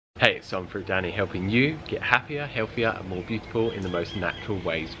Hey, it's Simon Fruit Danny, helping you get happier, healthier and more beautiful in the most natural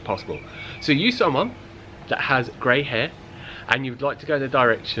ways possible. So you someone that has grey hair and you'd like to go in the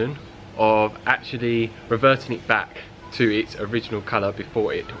direction of actually reverting it back to its original colour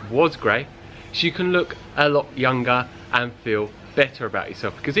before it was grey, so you can look a lot younger and feel better about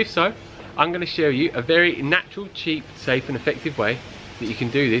yourself. Because if so, I'm going to show you a very natural, cheap, safe and effective way that you can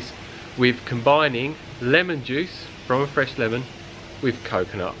do this with combining lemon juice from a fresh lemon with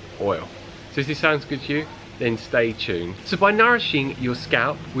coconut oil. So if this sounds good to you, then stay tuned. So by nourishing your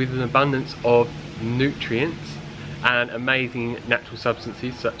scalp with an abundance of nutrients and amazing natural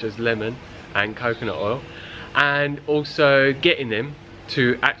substances such as lemon and coconut oil, and also getting them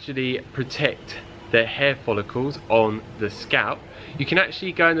to actually protect their hair follicles on the scalp, you can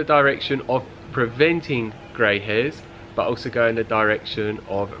actually go in the direction of preventing grey hairs, but also go in the direction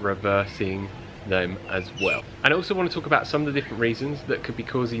of reversing them as well. And I also want to talk about some of the different reasons that could be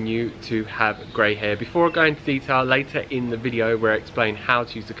causing you to have grey hair before I go into detail later in the video where I explain how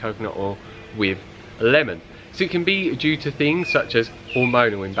to use the coconut oil with lemon. So it can be due to things such as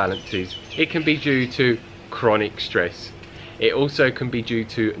hormonal imbalances, it can be due to chronic stress, it also can be due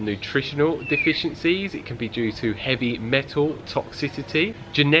to nutritional deficiencies, it can be due to heavy metal toxicity,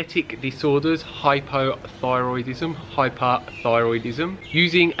 genetic disorders, hyperthyroidism,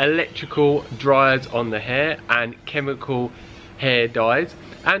 using electrical dryers on the hair and chemical hair dyes,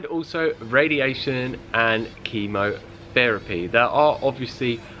 and also radiation and chemotherapy. There are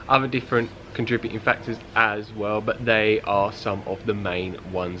obviously other different contributing factors as well, but they are some of the main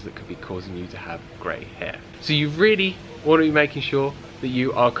ones that could be causing you to have grey hair. So you really want to be making sure that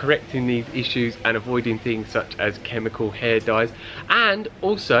you are correcting these issues and avoiding things such as chemical hair dyes, and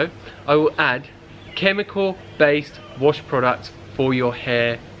also I will add chemical based wash products for your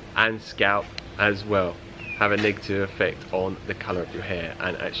hair and scalp as well have a negative effect on the colour of your hair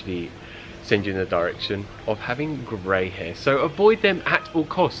and actually send you in the direction of having grey hair. So avoid them at all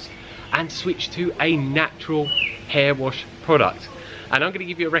costs and switch to a natural hair wash product. And I'm going to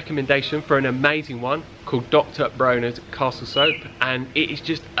give you a recommendation for an amazing one called Dr. Bronner's Castle Soap, and it is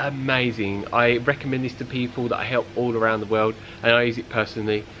just amazing. I recommend this to people that I help all around the world, and I use it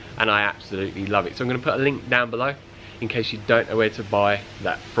personally and I absolutely love it. So I'm going to put a link down below in case you don't know where to buy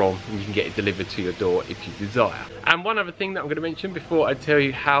that from, and you can get it delivered to your door if you desire. And one other thing that I'm going to mention before I tell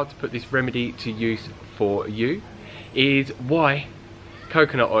you how to put this remedy to use for you is why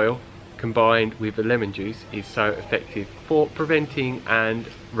coconut oil combined with the lemon juice is so effective for preventing and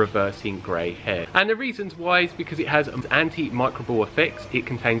reversing grey hair. And the reasons why is because it has antimicrobial effects, it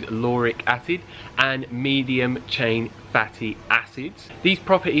contains lauric acid and medium chain fatty acids. These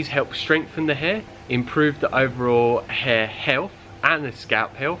properties help strengthen the hair, improve the overall hair health and the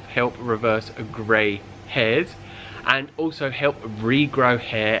scalp health, help reverse grey hairs, and also help regrow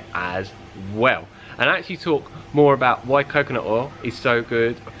hair as well. And I actually talk more about why coconut oil is so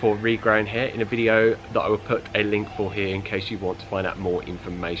good for regrowing hair in a video that I will put a link for here in case you want to find out more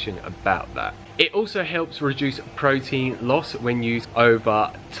information about that. It also helps reduce protein loss when used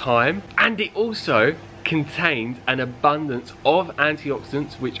over time, and it also contains an abundance of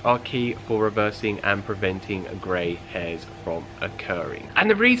antioxidants which are key for reversing and preventing grey hairs from occurring. And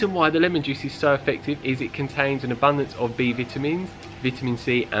the reason why the lemon juice is so effective is it contains an abundance of B vitamins, vitamin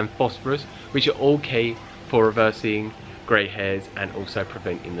C and phosphorus, which are all key for reversing grey hairs and also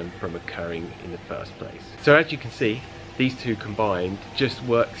preventing them from occurring in the first place. So as you can see, these two combined just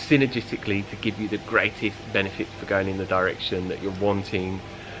work synergistically to give you the greatest benefits for going in the direction that you're wanting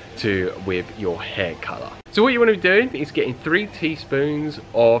to with your hair colour. So what you want to be doing is getting 3 teaspoons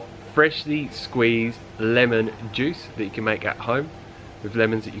of freshly squeezed lemon juice that you can make at home with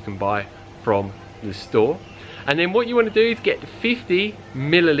lemons that you can buy from the store. And then what you want to do is get 50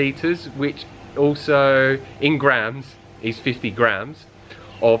 milliliters, which also in grams is 50 grams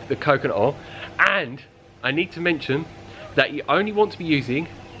of the coconut oil. And I need to mention that you only want to be using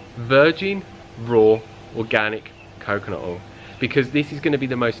virgin raw organic coconut oil, because this is going to be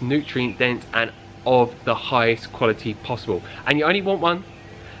the most nutrient dense and of the highest quality possible. And you only want one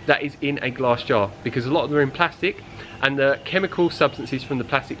that is in a glass jar, because a lot of them are in plastic and the chemical substances from the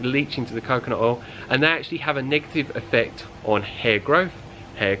plastic leach into the coconut oil, and they actually have a negative effect on hair growth,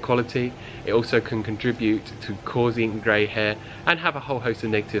 hair quality. It also can contribute to causing grey hair and have a whole host of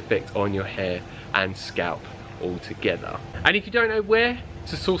negative effects on your hair and scalp altogether. And if you don't know where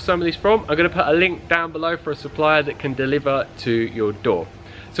to source some of this from, I'm going to put a link down below for a supplier that can deliver to your door.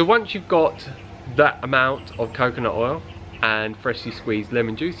 So once you've got that amount of coconut oil and freshly squeezed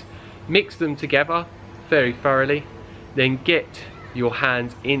lemon juice, mix them together very thoroughly, then get your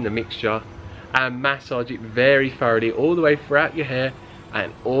hands in the mixture and massage it very thoroughly all the way throughout your hair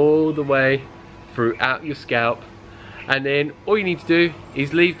and all the way throughout your scalp. And then all you need to do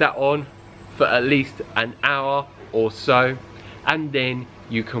is leave that on for at least an hour or so, and then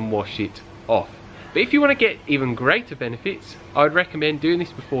you can wash it off. But if you want to get even greater benefits, I would recommend doing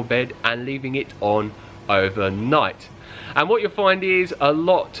this before bed and leaving it on overnight. And what you'll find is a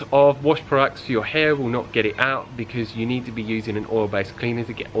lot of wash products for your hair will not get it out, because you need to be using an oil-based cleaner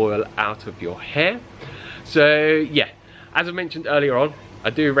to get oil out of your hair. So yeah, as I mentioned earlier on, I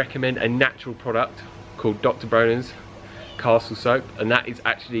do recommend a natural product called Dr. Bronner's Castle Soap, and that is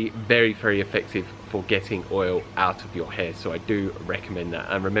actually very, very effective for getting oil out of your hair. So I do recommend that.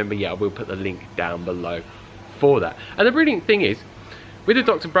 And remember, yeah, I will put the link down below for that. And the brilliant thing is, with the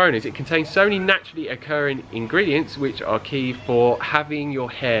Dr. Bronner's, it contains so many naturally occurring ingredients which are key for having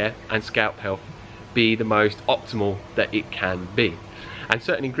your hair and scalp health be the most optimal that it can be. And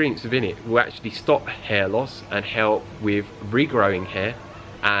certain ingredients within it will actually stop hair loss and help with regrowing hair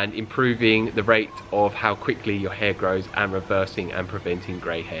and improving the rate of how quickly your hair grows, and reversing and preventing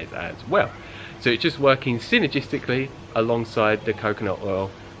grey hairs as well. So it's just working synergistically alongside the coconut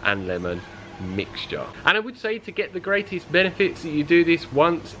oil and lemon mixture. And I would say, to get the greatest benefits, that you do this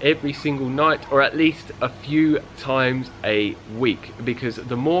once every single night, or at least a few times a week, because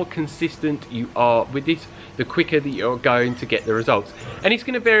the more consistent you are with this, the quicker that you're going to get the results. And it's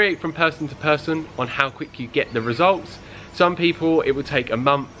going to vary from person to person on how quick you get the results. Some people it will take a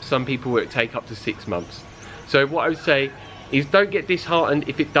month, some people it will take up to 6 months. So what I would say is, don't get disheartened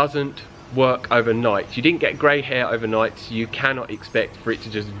if it doesn't work overnight. You didn't get grey hair overnight, so you cannot expect for it to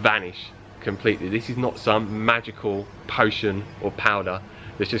just vanish completely. This is not some magical potion or powder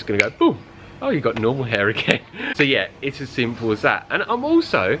that's just going to go boom, oh, you got normal hair again. So yeah, it's as simple as that. And I'm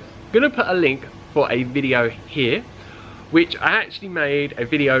also going to put a link for a video here, which I actually made a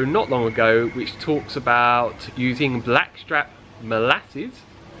video not long ago, which talks about using blackstrap molasses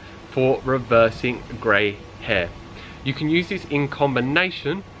for reversing grey hair. You can use this in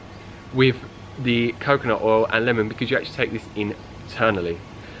combination with the coconut oil and lemon, because you actually take this internally.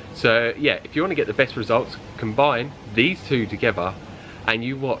 So yeah, if you want to get the best results, combine these two together and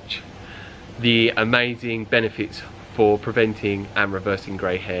you watch the amazing benefits for preventing and reversing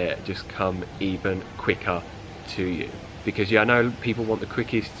grey hair just come even quicker to you. Because yeah, I know people want the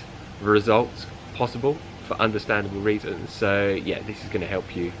quickest results possible for understandable reasons. So yeah, this is going to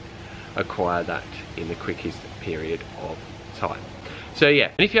help you acquire that in the quickest period of time. So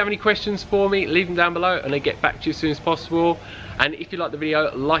yeah, and if you have any questions for me, leave them down below and I'll get back to you as soon as possible. And if you like the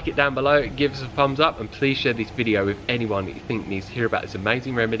video, like it down below, give us a thumbs up, and please share this video with anyone that you think needs to hear about this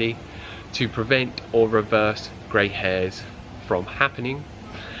amazing remedy to prevent or reverse grey hairs from happening.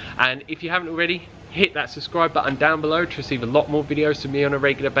 And if you haven't already, hit that subscribe button down below to receive a lot more videos from me on a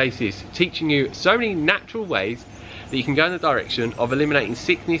regular basis, teaching you so many natural ways that you can go in the direction of eliminating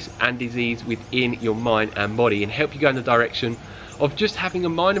sickness and disease within your mind and body, and help you go in the direction of just having a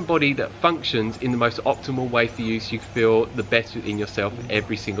mind and body that functions in the most optimal way for you, so you feel the best within yourself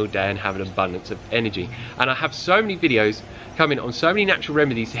every single day and have an abundance of energy. And I have so many videos coming on so many natural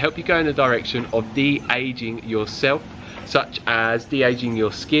remedies to help you go in the direction of de-aging yourself, such as de-aging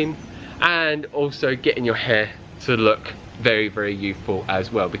your skin, and also getting your hair to look very, very youthful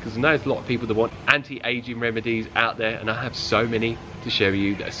as well, because I know there's a lot of people that want anti-aging remedies out there, and I have so many to share with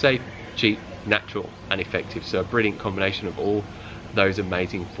you that are safe, cheap, natural and effective. So a brilliant combination of all those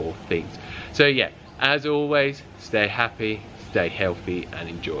amazing 4 things. So yeah, as always, stay happy, stay healthy and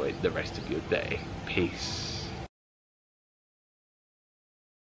enjoy the rest of your day. Peace.